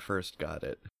I first got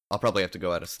it. I'll probably have to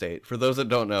go out of state. For those that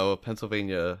don't know,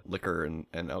 Pennsylvania liquor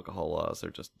and alcohol laws are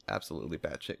just absolutely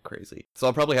batshit crazy. So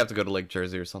I'll probably have to go to Lake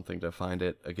Jersey or something to find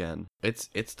it again. It's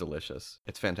delicious.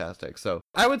 It's fantastic. So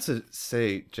I would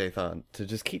say, Jathan, to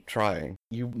just keep trying.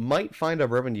 You might find a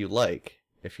bourbon you like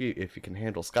if you can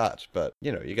handle scotch, but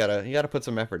you know, you gotta put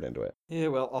some effort into it. Yeah,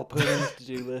 well, I'll put it on the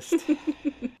to-do list.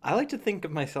 I like to think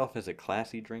of myself as a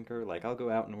classy drinker. Like, I'll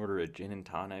go out and order a gin and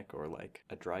tonic or, like,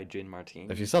 a dry gin martini.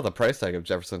 If you saw the price tag of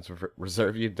Jefferson's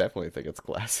Reserve, you'd definitely think it's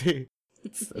classy.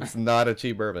 It's not a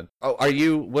cheap bourbon. Oh,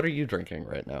 what are you drinking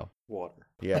right now? Water.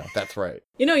 Yeah, that's right.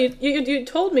 You know, you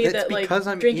told me It's that like because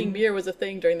I'm drinking in- beer was a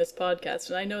thing during this podcast,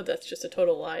 and I know that's just a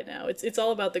total lie now. It's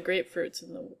all about the grapefruits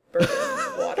and the bourbon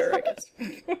and the water, I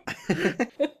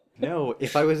guess. No,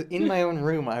 if I was in my own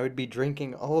room, I would be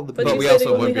drinking all of the But But you we beer. said also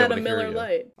you only wouldn't be had able a to hear Miller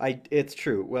you. Lite. It's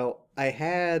true. Well, I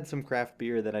had some craft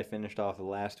beer that I finished off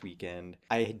last weekend.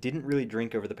 I didn't really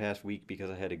drink over the past week because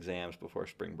I had exams before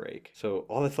spring break. So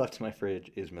all that's left in my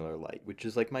fridge is Miller Lite, which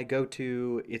is like my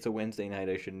go-to. It's a Wednesday night.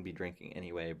 I shouldn't be drinking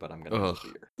anyway, but I'm gonna have a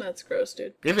beer. That's gross,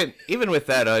 dude. Even with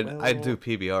that, I'd do Well-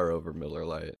 PBR over Miller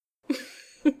Lite.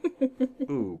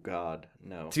 Ooh, God,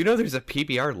 no. Do you know there's a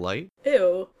PBR Light?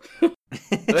 Ew.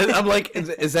 I'm like,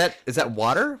 is that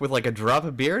water with like a drop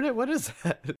of beer in it? What is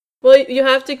that? Well, you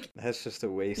have to That's just a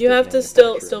waste. you of have to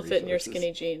still manufacturing fit in your resources.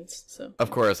 skinny jeans. So Of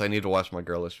course, I need to watch my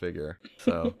girlish figure.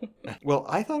 So Well,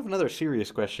 I thought of another serious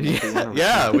question. if you wanna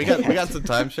yeah, repeat we got that. some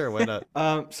time. Sure, why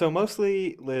not? So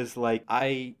mostly, Liz, like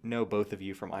I know both of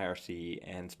you from IRC,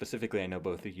 and specifically, I know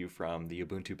both of you from the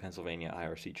Ubuntu Pennsylvania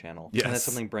IRC channel. And Yes. that's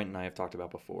something Brent and I have talked about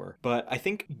before. But I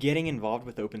think getting involved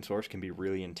with open source can be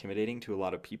really intimidating to a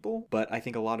lot of people. But I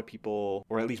think a lot of people,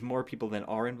 or at least more people than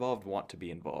are involved, want to be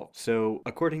involved. So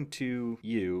according to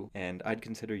you, and I'd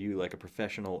consider you like a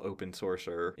professional open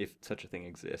sourcer, if such a thing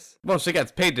exists. Well, she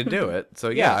gets paid to do it, so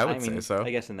yeah, I would mean, say so.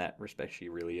 I guess in that respect, she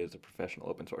really is a professional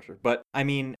open sourcer. But I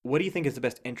mean, what do you think is the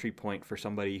best entry point for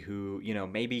somebody who,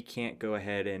 maybe can't go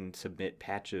ahead and submit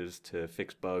patches to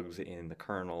fix bugs in the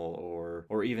kernel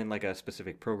or even like a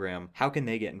specific program? How can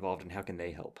they get involved and how can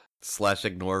they help? /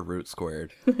 ignore root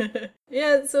squared.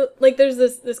 yeah, so like there's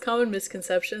this common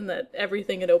misconception that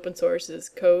everything in open source is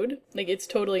code. Like it's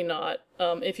totally not.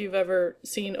 If you've ever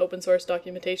seen open source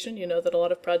documentation, you know that a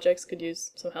lot of projects could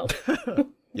use some help.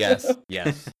 Yes,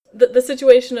 yes. The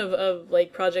situation of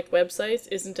like project websites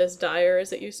isn't as dire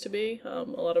as it used to be. A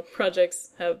lot of projects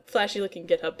have flashy looking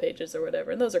GitHub pages or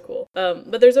whatever, and those are cool.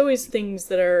 But there's always things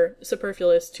that are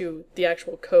superfluous to the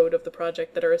actual code of the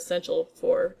project that are essential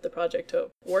for the project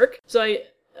to work. So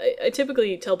I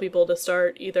typically tell people to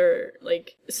start either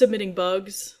like submitting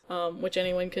bugs, which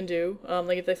anyone can do,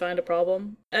 like if they find a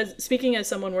problem. Speaking as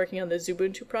someone working on the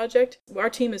Ubuntu project, our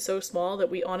team is so small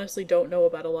that we honestly don't know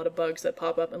about a lot of bugs that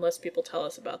pop up unless people tell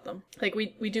us about them. Like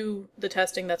we do the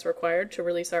testing that's required to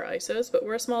release our ISOs, but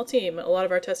we're a small team. A lot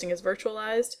of our testing is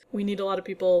virtualized. We need a lot of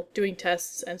people doing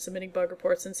tests and submitting bug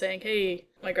reports and saying, hey,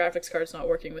 my graphics card's not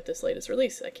working with this latest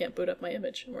release. I can't boot up my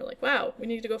image. And we're like, wow, we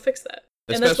need to go fix that.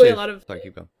 And that's the way a lot of Sorry,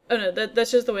 keep going. oh no,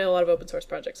 that's just the way a lot of open source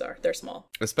projects are. They're small.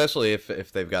 Especially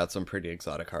if they've got some pretty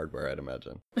exotic hardware, I'd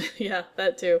imagine. Yeah,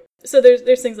 that too. So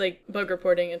there's things like bug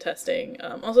reporting and testing.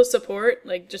 Also support,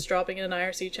 like just dropping in an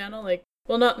IRC channel, like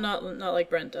well, not like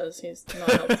Brent does. He's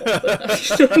not helpful.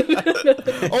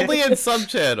 Only in some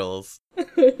channels.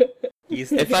 He's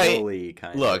the If I- fully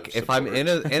kind Look, of if I'm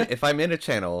support. if I'm in a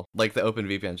channel like the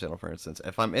OpenVPN channel, for instance,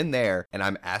 if I'm in there and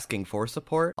I'm asking for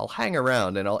support, I'll hang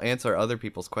around and I'll answer other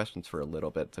people's questions for a little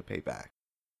bit to pay back.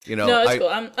 No, it's cool.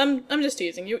 I'm just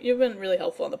teasing. You've been really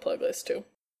helpful on the plug list too.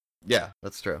 Yeah,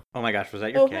 that's true. Oh my gosh, was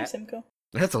that your Oh, hi cat? Simcoe.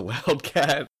 That's a loud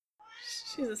cat.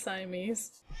 She's a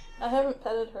Siamese. I haven't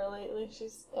petted her lately.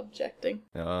 She's objecting.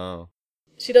 Oh.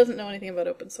 She doesn't know anything about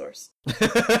open source.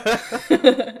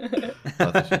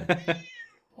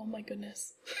 Oh my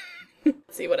goodness.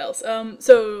 Let's see what else.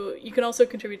 So you can also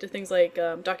contribute to things like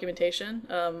documentation.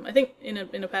 I think in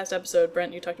a past episode,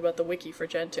 Brent, you talked about the wiki for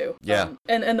Gentoo. Yeah.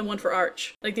 And the one for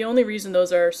Arch. Like the only reason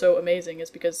those are so amazing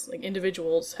is because like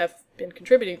individuals have been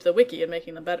contributing to the wiki and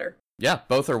making them better. Yeah,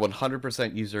 both are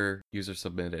 100% user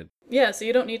submitted. Yeah, so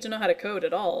you don't need to know how to code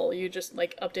at all. You just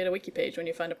like update a wiki page when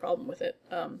you find a problem with it.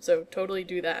 So totally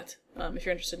do that if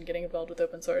you're interested in getting involved with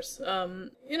open source. And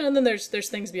then there's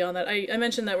things beyond that. I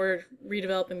mentioned that we're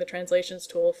redeveloping the translations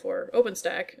tool for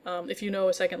OpenStack. If you know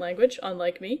a second language,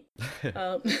 unlike me,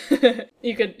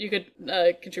 you could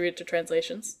contribute to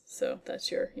translations. So that's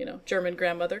your German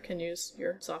grandmother can use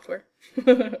your software.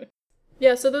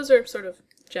 Yeah, so those are sort of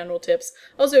general tips.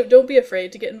 Also, don't be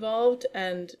afraid to get involved,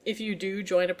 and if you do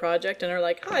join a project and are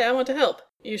like, hi, I want to help,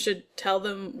 you should tell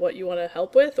them what you want to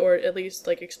help with, or at least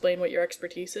like explain what your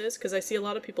expertise is, because I see a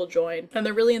lot of people join, and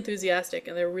they're really enthusiastic,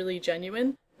 and they're really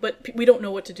genuine, but we don't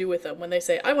know what to do with them when they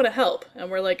say, I want to help, and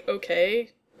we're like,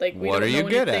 okay, like we What don't are you know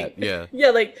good anything. at? Yeah. Yeah,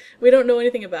 like we don't know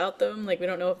anything about them, like we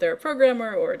don't know if they're a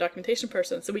programmer or a documentation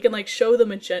person, so we can like show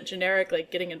them a generic like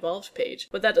getting involved page,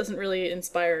 but that doesn't really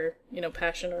inspire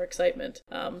passion or excitement.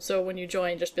 So when you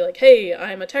join, just be like, hey,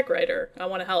 I'm a tech writer, I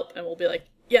want to help, and we'll be like,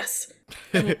 yes,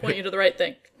 and we'll point you to the right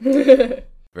thing.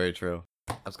 Very true.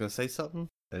 I was gonna say something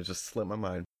and it just slipped my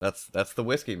mind. That's the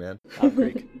whiskey, man. Hop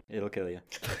Creek. It'll kill you.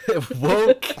 It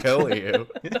won't kill you.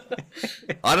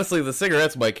 Honestly, the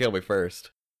cigarettes might kill me first.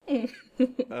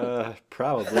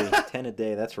 Probably 10 a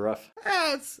day. That's rough.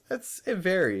 It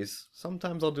varies.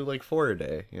 Sometimes I'll do like 4 a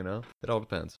day. It all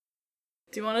depends.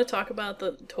 Do you want to talk about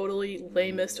the totally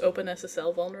lamest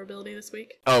OpenSSL vulnerability this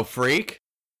week? Oh, Freak?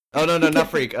 Oh, no, not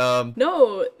Freak.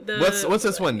 No, the... What's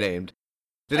this one named?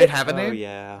 Did it have a Oh, name?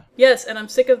 yeah. Yes, and I'm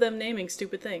sick of them naming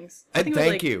stupid things. I think it was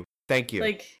Thank you. Thank you.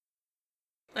 Like,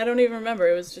 I don't even remember.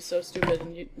 It was just so stupid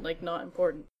and like not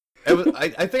important. It was, I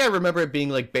think I remember it being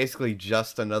like basically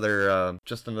just another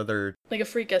Like a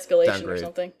freak escalation downgrade. or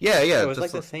something. Yeah, It was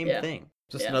just like the same yeah. thing.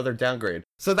 Just Yeah. another downgrade.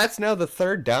 So that's now the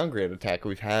third downgrade attack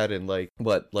we've had in like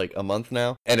a month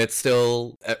now, and it's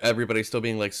still everybody's still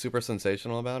being like super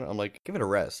sensational about it. I'm like, give it a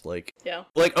rest. Like Yeah.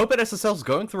 OpenSSL's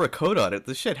going through a code audit.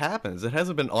 This shit happens. It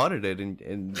hasn't been audited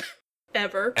in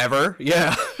Ever. ever.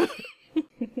 Yeah.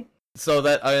 So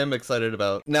that I am excited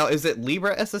about. Now, is it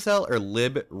LibreSSL or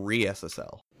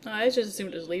LibreSSL? I just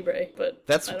assumed it was Libre, but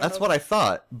That's I don't know. what I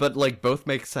thought, but like both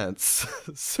make sense.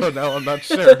 So now I'm not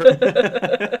sure.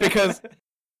 Because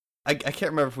I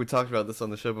can't remember if we talked about this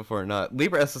on the show before or not.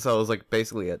 LibreSSL is like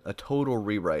basically a total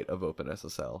rewrite of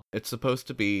OpenSSL. It's supposed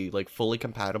to be like fully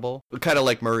compatible, kind of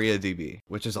like MariaDB,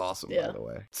 which is awesome, by Yeah. the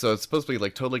way. So it's supposed to be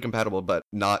like totally compatible, but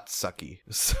not sucky.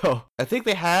 So I think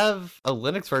they have a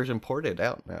Linux version ported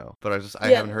out now, but I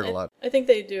Yeah, haven't heard a lot. I think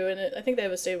they do, and I think they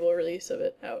have a stable release of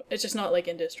it out. It's just not like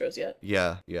in distros yet.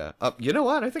 Yeah. You know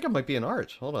what? I think it might be an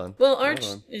Arch. Hold on. Well, Hold Arch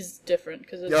on. is different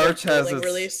because it's Yeah, a Arch has rolling its-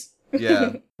 release.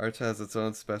 Yeah, Arch has its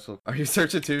own special. Are you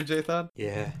searching too, Jathan?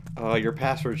 Yeah. Oh, your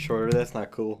password's shorter. That's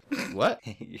not cool. What?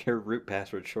 Your root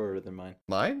password's shorter than mine.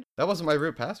 Mine? That wasn't my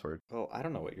root password. Oh, I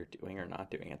don't know what you're doing or not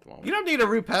doing at the moment. You don't need a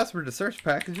root password to search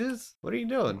packages. What are you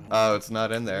doing? Oh, it's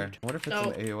not in there. What if it's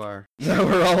Oh. in AUR? No,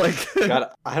 we're all like. God,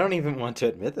 I don't even want to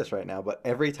admit this right now, but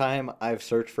every time I've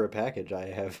searched for a package, I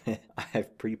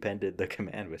have prepended the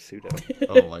command with sudo.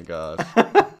 Oh my gosh.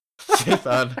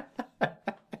 Jathan.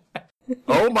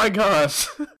 Oh my gosh.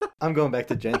 I'm going back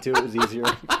to Gen 2. It was easier.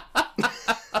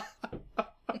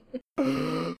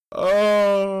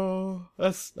 Oh,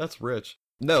 that's rich.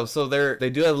 No, so they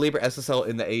do have LibreSSL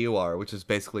in the AUR, which is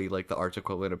basically like the Arch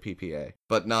equivalent of PPA,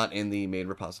 but not in the main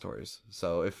repositories.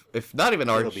 So if not even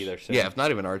It'll Arch, be there soon. yeah, if not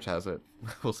even Arch has it,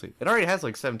 we'll see. It already has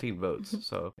like 17 votes,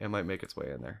 so it might make its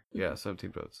way in there. Yeah,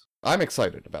 17 votes. I'm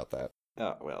excited about that.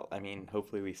 Oh, well, I mean,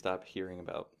 hopefully we stop hearing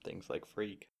about things like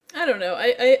Freak. I don't know.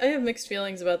 I have mixed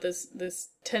feelings about this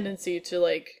tendency to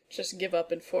like just give up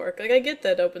and fork. Like I get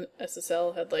that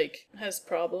OpenSSL has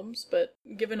problems, but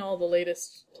given all the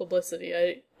latest publicity,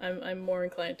 I'm more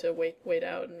inclined to wait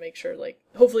out and make sure like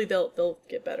hopefully they'll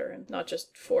get better and not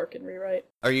just fork and rewrite.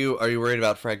 Are you worried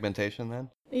about fragmentation then?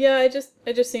 Yeah, it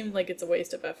just seems like it's a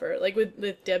waste of effort. Like with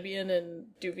Debian and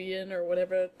Debian or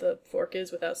whatever the fork is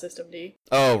without systemd.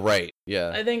 Oh right,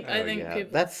 yeah. I think Yeah,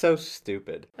 people, that's so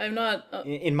stupid, I'm not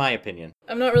in my opinion.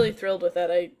 I'm not really thrilled with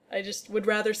that. I just would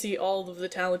rather see all of the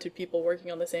talented people working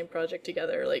on the same project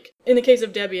together. Like in the case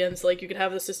of Debian's, like you could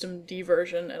have the systemd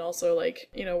version and also like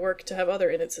work to have other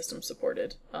init systems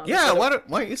supported. Yeah, instead of-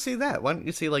 why don't you see that? Why don't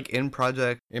you see like in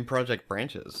project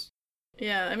branches?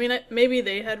 Yeah, I mean, maybe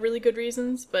they had really good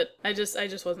reasons, but I just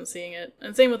wasn't seeing it.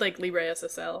 And same with like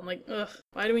LibreSSL. I'm like, ugh,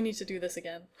 why do we need to do this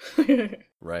again?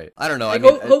 Right. I don't know. Like, I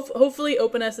mean, hopefully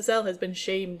OpenSSL has been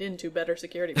shamed into better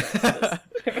security practices.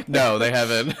 no, they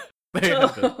haven't. They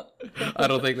haven't. I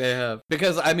don't think they have.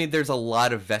 Because, I mean, there's a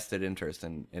lot of vested interest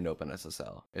in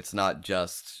OpenSSL. It's not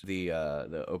just the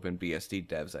OpenBSD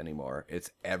devs anymore.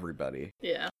 It's everybody.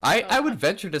 Yeah. I would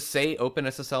venture to say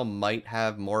OpenSSL might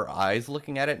have more eyes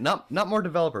looking at it. Not more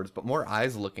developers, but more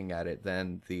eyes looking at it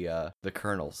than the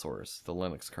kernel source, the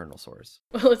Linux kernel source.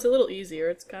 Well, it's a little easier.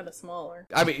 It's kind of smaller.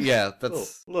 I mean, yeah, A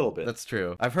that's little bit. that's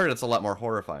true. I've heard it's a lot more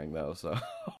horrifying though, so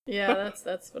Yeah,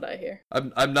 that's what I hear.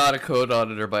 I'm not a code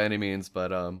auditor by any means, but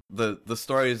the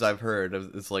stories I've heard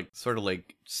is like sort of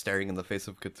like staring in the face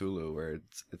of Cthulhu, where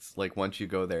it's like once you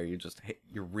go there, you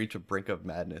reach a brink of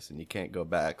madness and you can't go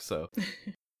back. So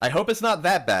I hope it's not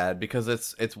that bad because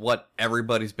it's what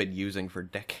everybody's been using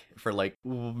for like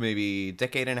maybe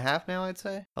decade and a half now. I'd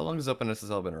say. How long has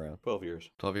OpenSSL been around? 12 years.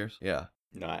 12 years? Yeah.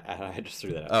 No, I just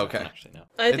threw that out. Oh, okay. Actually, no.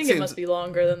 I think it must be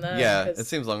longer than that. Yeah, 'cause- it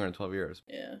seems longer than 12 years.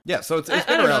 Yeah. Yeah, so it's I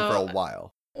been don't around know. for a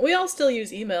while. We all still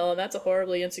use email, and that's a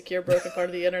horribly insecure, broken part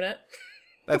of the internet.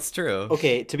 That's true.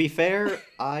 Okay, to be fair,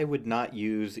 I would not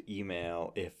use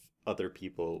email if other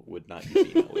people would not use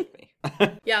email with me.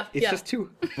 Yeah, It's yeah. just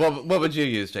too. What would you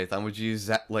use, Jathan? Would you use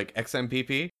that, like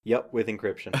XMPP? Yep, with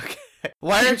encryption.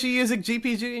 Why aren't you using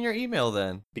GPG in your email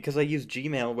then? Because I use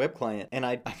Gmail web client, and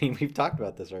I mean, we've talked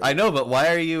about this already. I know, but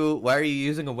why are you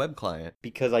using a web client?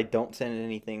 Because I don't send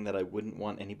anything that I wouldn't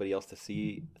want anybody else to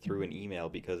see through an email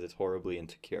because it's horribly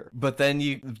insecure. But then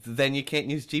you can't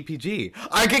use GPG.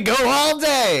 I could go all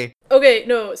day. Okay,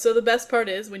 no, so the best part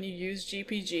is when you use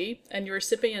GPG and your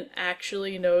recipient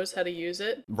actually knows how to use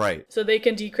it. Right. So they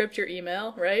can decrypt your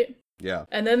email, right? Yeah.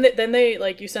 And then they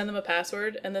like, you send them a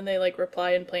password, and then they like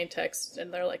reply in plain text,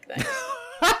 and they're like, thanks.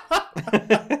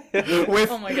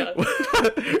 Oh my god.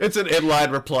 It's an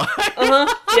inline reply.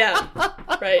 Yeah.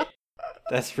 Right.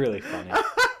 That's really funny.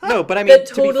 No, but I mean, That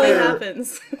to be totally fair,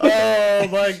 happens. Oh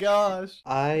my gosh.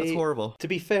 That's horrible. To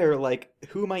be fair, like,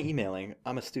 who am I emailing?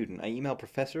 I'm a student. I email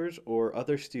professors or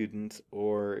other students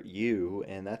or you,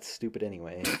 and that's stupid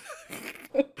anyway.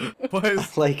 Why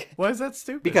is that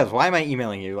stupid? Because why am I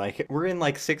emailing you? Like, we're in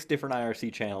like 6 different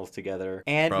IRC channels together,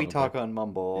 and Probably. we talk on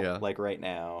Mumble, Yeah. like right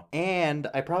now. And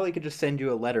I probably could just send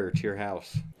you a letter to your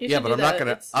house. You Yeah, should but do I'm not that.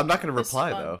 gonna It's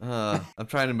reply fun. though. I'm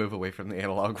trying to move away from the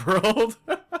analog world.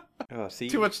 Oh, see,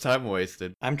 Too much time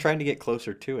wasted. I'm trying to get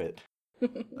closer to it.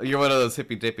 You're one of those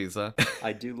hippy dippies, huh?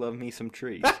 I do love me some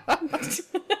trees.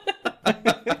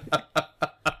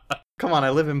 Come on, I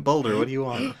live in Boulder. What do you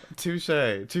want? Touche.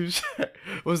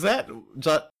 Was that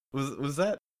was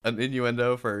that an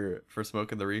innuendo for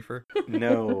smoking the reefer?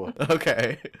 No.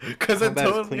 Okay, because I'm it about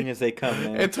as totally clean as they come,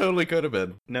 man. it totally could have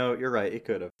been. No, you're right. It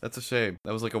could have. That's a shame.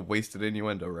 That was like a wasted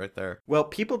innuendo right there. Well,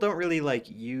 people don't really like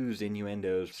use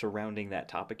innuendos surrounding that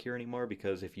topic here anymore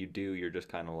because if you do, you're just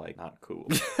kind of like not cool.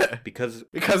 Because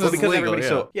Because it's legal,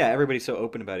 everybody's yeah. everybody's so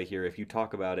open about it here. If you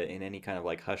talk about it in any kind of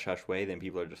like hush hush way, then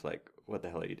people are just like, "What the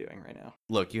hell are you doing right now?"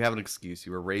 Look, you have an excuse.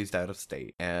 You were raised out of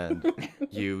state, and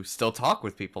you still talk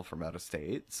with people from out of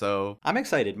state. So I'm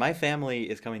excited. My family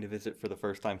is coming to visit for the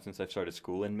first time since I've started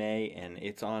school in May, and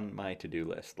it's on my to-do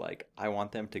list. Like, I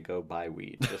want them to go buy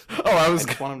weed. I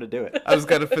just want them to do it. I was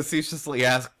gonna facetiously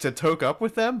ask to toke up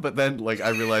with them, but then like I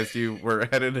realized you were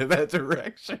headed in that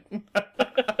direction.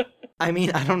 I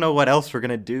mean, I don't know what else we're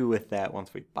gonna do with that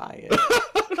once we buy it.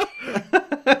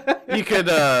 You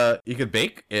could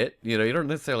bake it. You know, you don't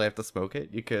necessarily have to smoke it.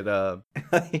 You could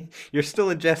You're still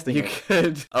ingesting you it.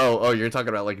 could oh you're talking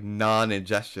about like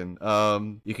non-ingestion.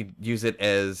 You could use it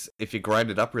as, if you grind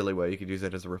it up really well, you could use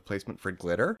it as a replacement for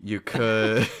glitter. You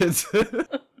could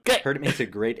Heard it makes a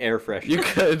great air freshener. you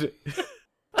could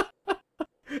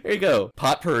Here you go.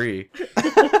 Potpourri.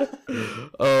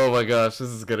 Oh my gosh, this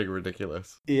is getting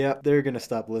ridiculous. Yeah, they're gonna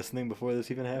stop listening before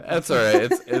this even happens. That's all right.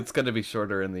 It's going to be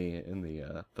shorter in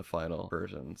the final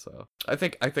version. So I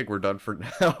think we're done for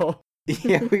now.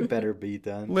 Yeah, we better be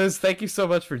done. Liz, thank you so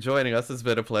much for joining us. It's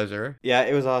been a pleasure. Yeah,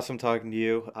 it was awesome talking to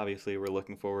you. Obviously, we're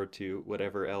looking forward to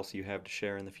whatever else you have to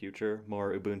share in the future.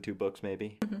 More Ubuntu books,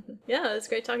 maybe. Yeah, it's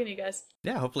great talking to you guys.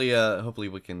 Yeah, hopefully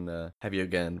we can have you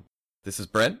again. This is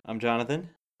Brent. I'm Jonathan.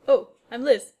 Oh, I'm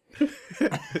Liz. And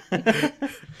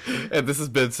this has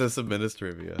been System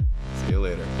Ministrivia. See you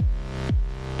later.